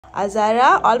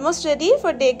Azara almost ready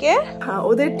for daycare.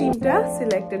 Other team ta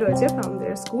selected hoyeche from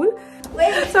their school.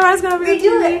 Wait, Someone's gonna be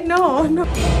do it. No.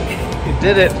 You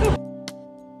did it.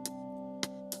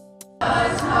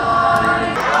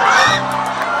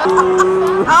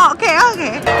 Oh, okay.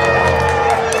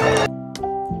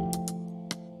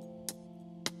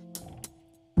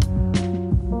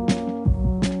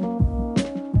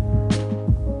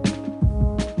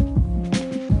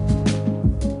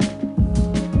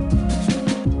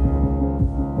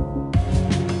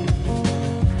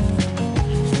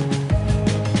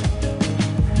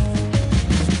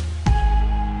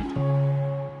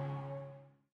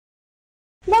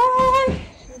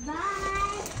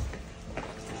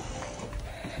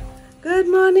 Good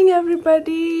morning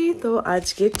everybody. তো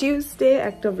আজকে Tuesday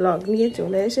একটা blog নিয়ে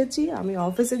চলে এসেছি। আমি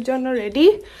অফিসের জন্য ready.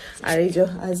 আর এই যে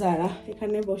আজারা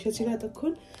এখানে বসেছিল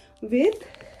এতক্ষণ উইথ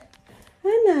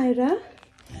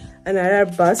নায়রার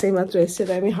বাস এইমাত্র এসেছে,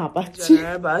 তাই আমি হাঁপাচ্ছি।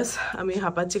 বাস আমি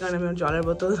হাঁপাচ্ছি কারণ আমি জলের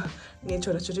বোতল নিয়ে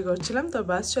ছোটাছুটি করছিলাম। তো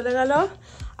বাস চলে গেল।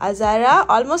 আজারা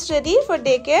almost ready for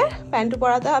day care. প্যান্টু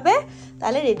পরাতে হবে,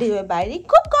 তাহলে রেডি হয়ে বাইরে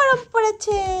খুব গরম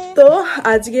পড়েছে। তো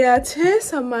আজকে আছে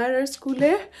সামায়ার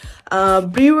স্কুলে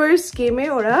ব্রিউয়ার্স গেমে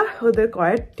ওরা ওদের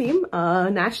কয়েক টিম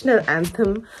ন্যাশনাল অ্যান্থেম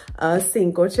সিং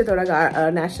করছে। তো ওরা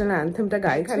ন্যাশনাল অ্যান্থেমটা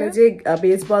গায়। এখানে যে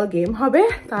বেসবল গেম হবে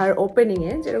তার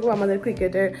ওপেনিংয়ে যেরকম আমাদের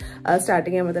ক্রিকেটের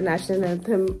স্টার্টিংয়ে আমাদের ন্যাশনাল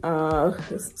অ্যান্থেম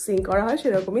সিং করা হয়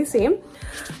সেরকমই সেম।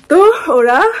 তো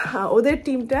ওরা ওদের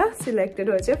টিমটা সিলেক্টেড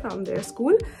হয়েছে ফ্রম দেয়ার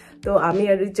স্কুল। তো আমি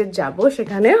আর রিচার্ড যাবো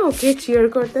সেখানে ওকে চিয়ার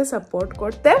করতে, সাপোর্ট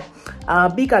করতে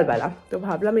বিকালবেলা। তো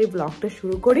ভাবলাম এই ব্লগটা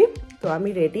শুরু করি। তো আমি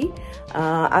রেডি।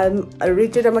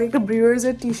 রিচার্ড আমাকে একটা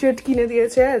ব্রিউয়ার্সের টি শার্ট কিনে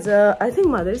দিয়েছে as a I think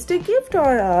mother's day gift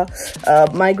or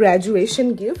my graduation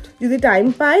gift. যদি টাইম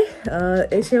পাই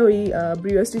এসে ওই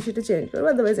ব্রিউয়ার্স টি শার্টে চেঞ্জ করবো,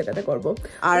 আদারওয়াইজ এটাতে করবো।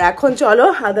 আর এখন চলো,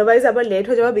 আদারওয়াইজ আবার লেট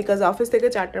হয়ে যাবো বিকজ অফিস থেকে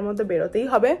 4টার মধ্যে বেরোতেই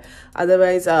হবে।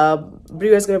 আদারওয়াইজ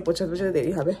ব্রিউয়ার্স গেমে পৌঁছাতে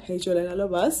দেরি হবে। এই চলে গেল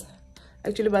বাস।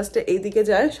 অ্যাকচুয়ালি বাসটা এইদিকে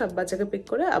যায়, সব বাচ্চাকে পিক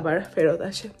করে আবার ফেরত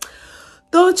আসে।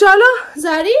 তো চলো,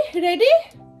 জারি রেডি।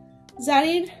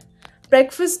 জারির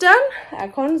ব্রেকফাস্ট ডান।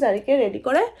 এখন জারিকে রেডি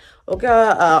করে ওকে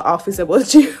অফিসে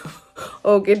বলছি,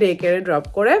 ওকে ডে কেয়ারে ড্রপ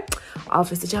করে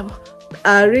অফিসে যাব।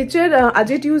 রিচার্ড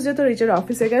আজকে টিউসডে, তো রিচার্ড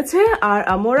অফিসে গেছে। আর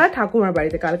আমরা ঠাকুমার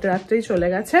বাড়িতে কালকে রাত্রেই চলে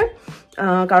গেছে,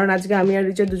 কারণ আজকে আমি আর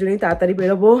রিচার্ড দুজনেই তাড়াতাড়ি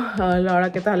বেরোবো।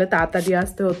 লড়াকে তাহলে তাড়াতাড়ি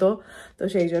আসতে হতো, তো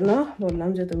সেই জন্য বললাম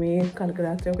যে তুমি কালকে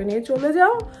রাত্রে ওকে নিয়ে চলে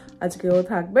যাও, আজকে ও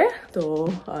থাকবে। তো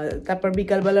তারপর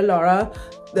বিকালবেলা লড়া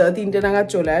 3টে নাগাদ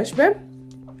চলে আসবে।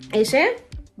 এসে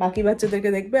বাকি বাচ্চাদেরকে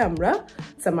দেখবে, আমরা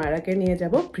সামায়ারাকে নিয়ে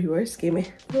যাব ব্রিউয়ার্স গেমে।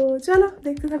 তো চলো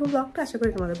দেখতে থাকো ব্লগটা, আশা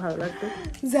করি তোমাদের ভালো লাগবে।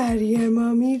 জারি আর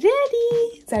মামি রেডি।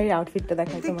 জারির আউটফিটটা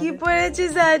দেখাই। কি পরেছে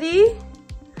জারি?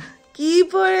 কি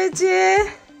পরেছে?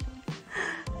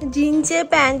 জিন্সের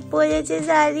প্যান্ট পরেছে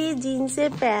জারি,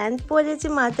 জিন্সের প্যান্ট পরেছে,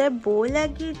 মাথায় বো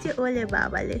লাগিয়েছে। ওলে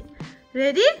বাবালে,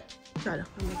 রেডি? চলো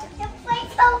আমরা যাই।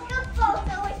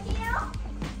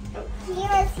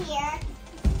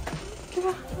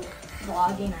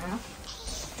 Vlogging now.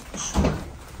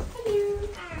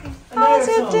 How was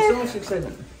your day?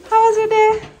 How was your day?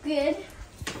 Good.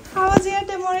 How was your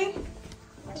day, Mori?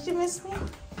 Did you miss me?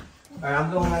 Alright, I'm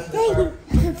going out to the car.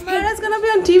 Samara's gonna be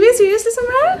on TV? Seriously,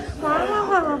 Samara?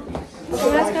 Wow.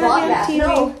 Samara's gonna be on TV.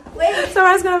 No, wait.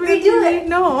 Samara's gonna be on Redo TV. it.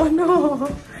 No.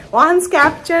 Once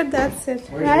captured, that's it.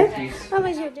 Right? How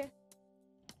was your day?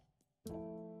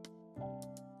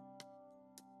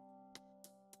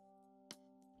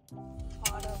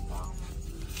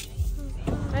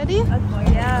 Ready?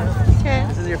 Yeah. Okay.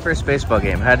 This is your first baseball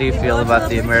game. How do you feel about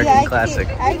the American Classic?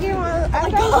 I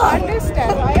don't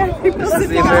understand why are people This is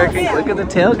the American. Look at the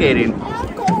tailgating.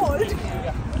 cold.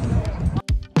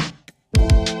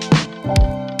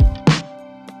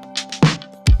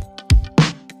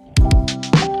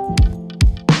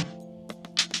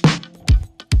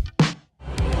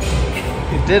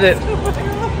 You did it.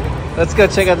 Let's go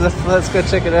check out this. Let's go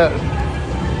check it out.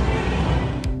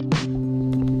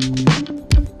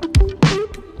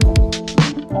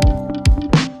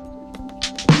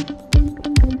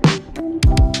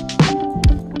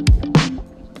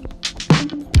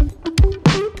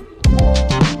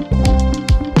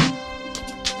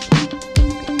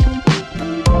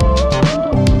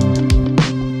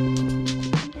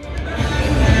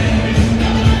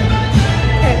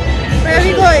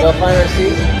 We'll find our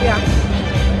seat. Yeah.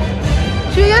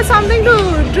 Should we get something to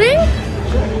drink?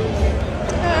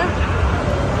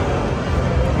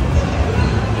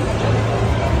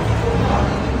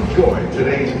 Enjoy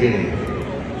today's game.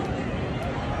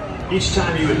 Each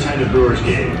time you attend a Brewers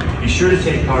game, be sure to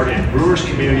take part in Brewers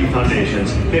Community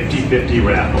Foundation's 50-50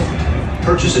 raffle.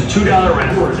 Purchase a $2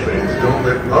 raffle ticket don't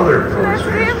let other Brewers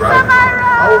fans drive you.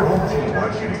 Our home team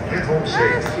wants you to get home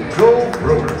safe. Go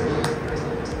Brewers!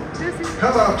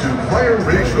 Come out to Fire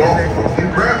Ridge Golf Club in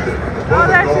Grafton, the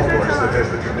public golf course that has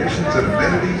the conditions and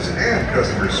amenities and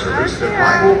customer service that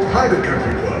rival private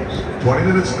country clubs. 20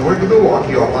 minutes north of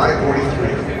Milwaukee on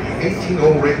I-43. The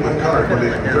 18-hole rate with card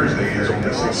Monday through Thursday is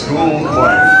only 6 school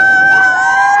class.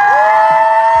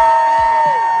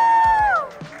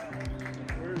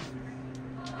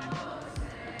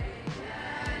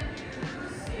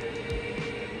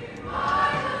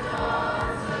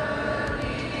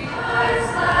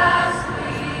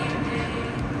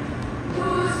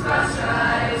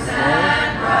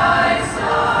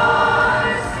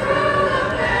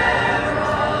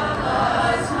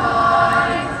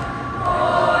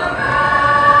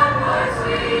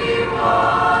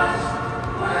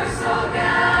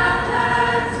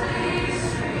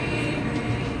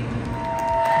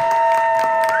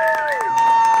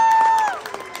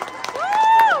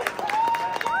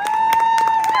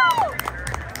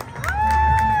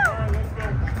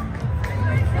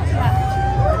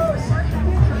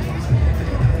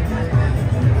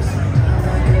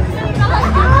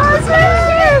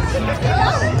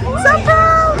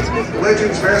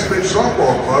 Legends Fast Pitch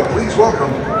Softball Club, please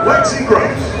welcome Lexi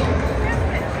Gross.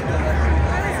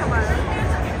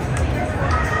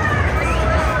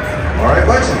 All right,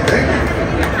 Lexi, thank you.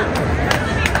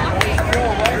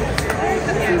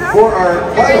 For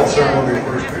our final ceremony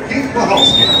first, Keith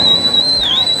Mahalski.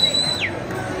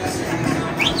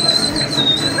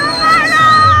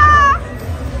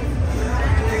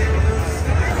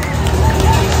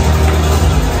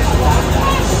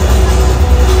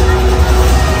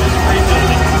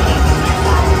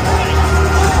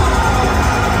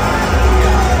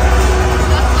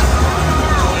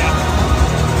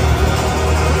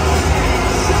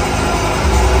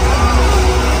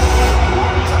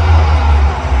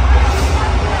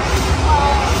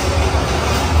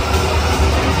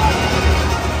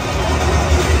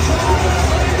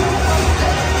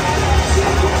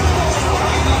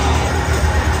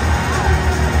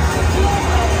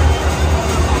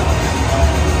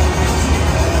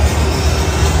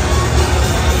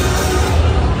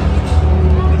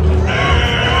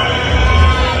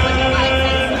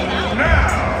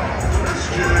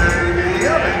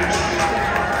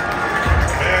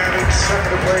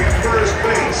 First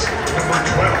base, number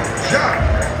 12, John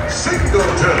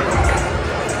Singleton.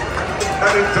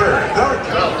 And in third, Doug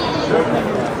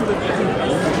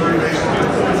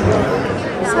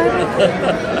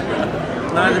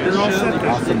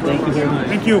Awesome. Thank you very much.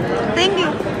 Thank you. Thank you.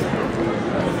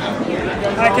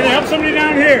 Can I help somebody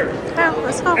down here? Yeah,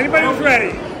 let's go. Anybody who's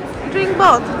ready? Drink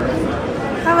both.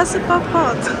 Have a sip of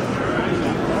both.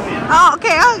 Oh,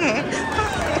 okay, okay.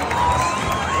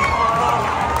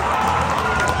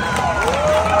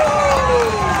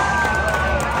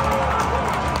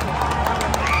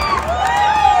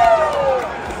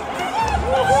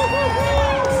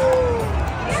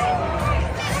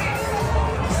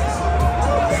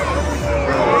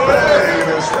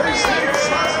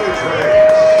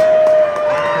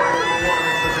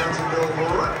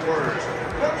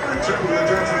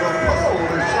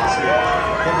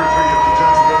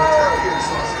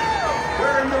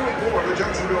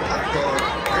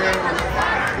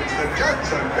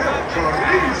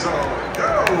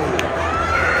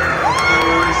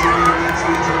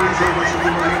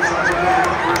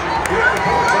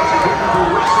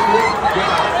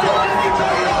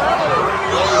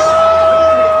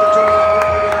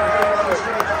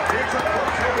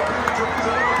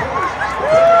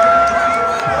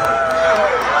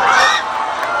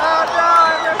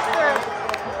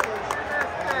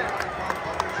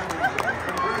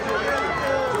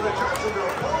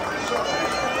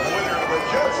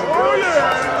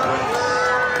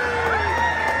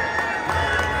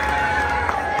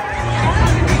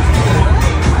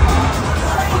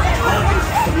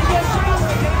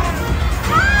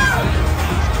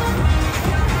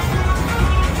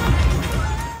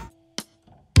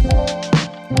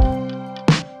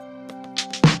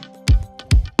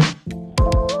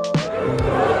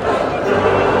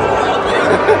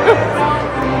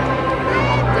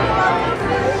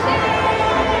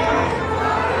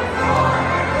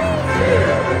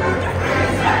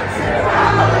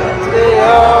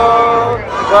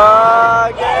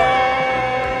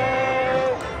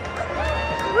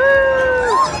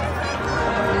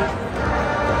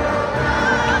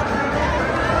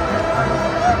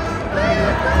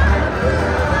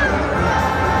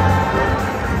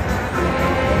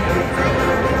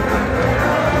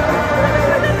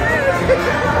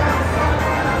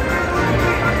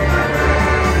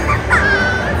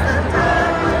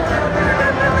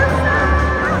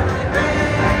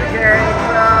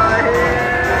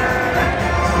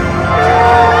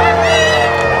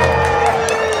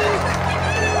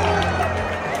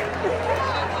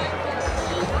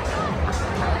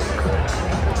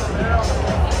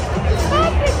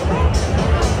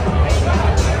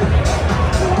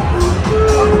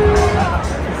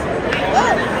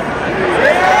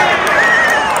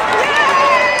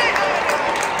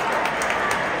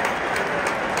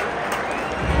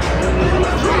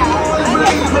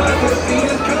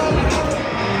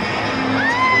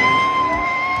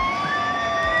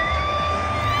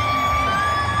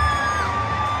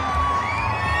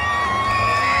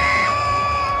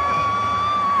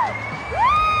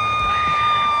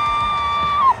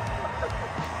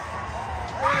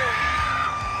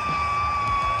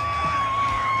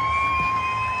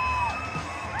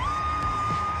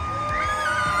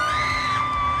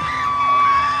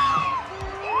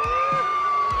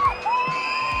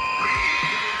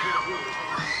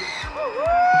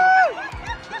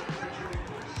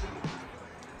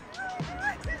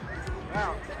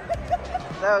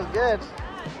 good.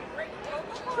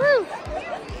 Woo.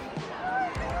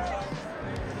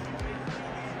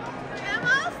 I'm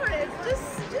all for it.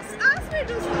 Just ask me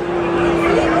to.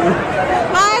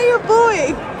 Why are you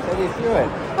booing? So he threw it.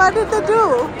 What did they do?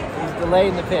 He's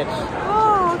delaying the pitch.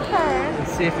 Oh, okay.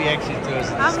 Let's see if he actually throws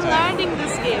it this I'm time. learning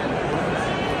this game.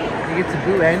 You get to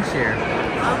boo and cheer.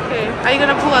 Okay. Are you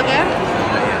gonna boo again?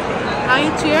 Now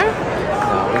you cheer?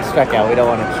 No, we struck out. We don't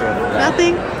want to cheer.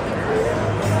 Nothing.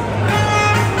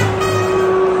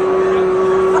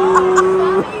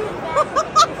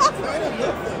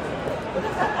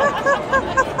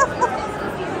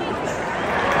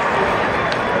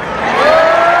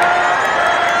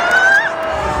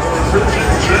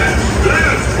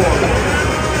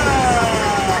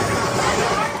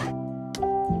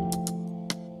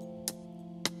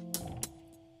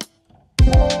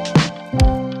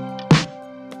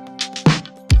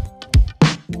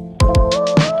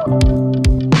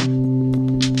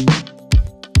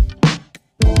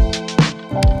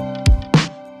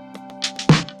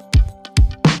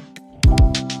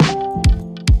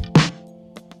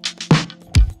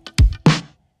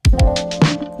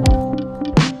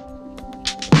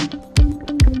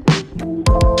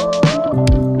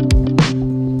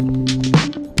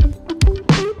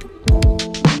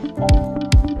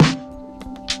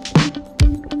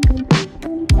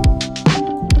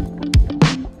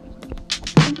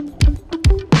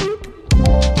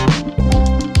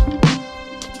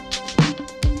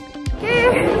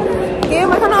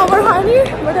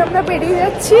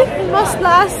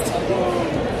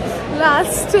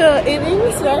 Last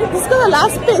innings, right? This is the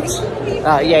last pitch.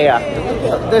 Yeah.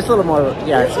 There's a little more.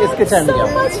 Yeah, it's good time to go.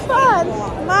 So much fun.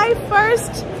 My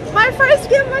first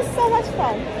game was so much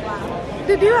fun.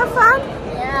 Did you have fun?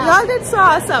 Yeah. Y'all did so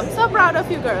awesome. So proud of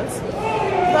you girls.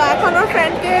 So এখন ওর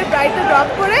ফ্রেন্ডকে ব্রাইটে drop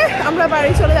করে আমরা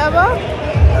বাড়ি চলে যাব।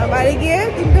 বাড়ি গিয়ে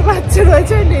তিনটে বাচ্চা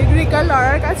রয়েছে নির্বিকার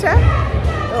লড়ার কাছে।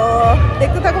 তো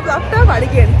দেখতে থাকো ব্লগটা, বাড়ি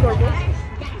গিয়ে এন্ড করবো।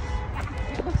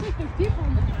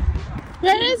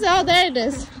 Where is it? Oh, there it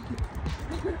is.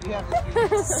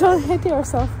 So hit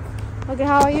yourself. Okay,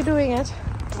 how are you doing it?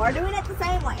 We're doing it the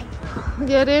same way.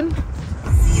 Get in.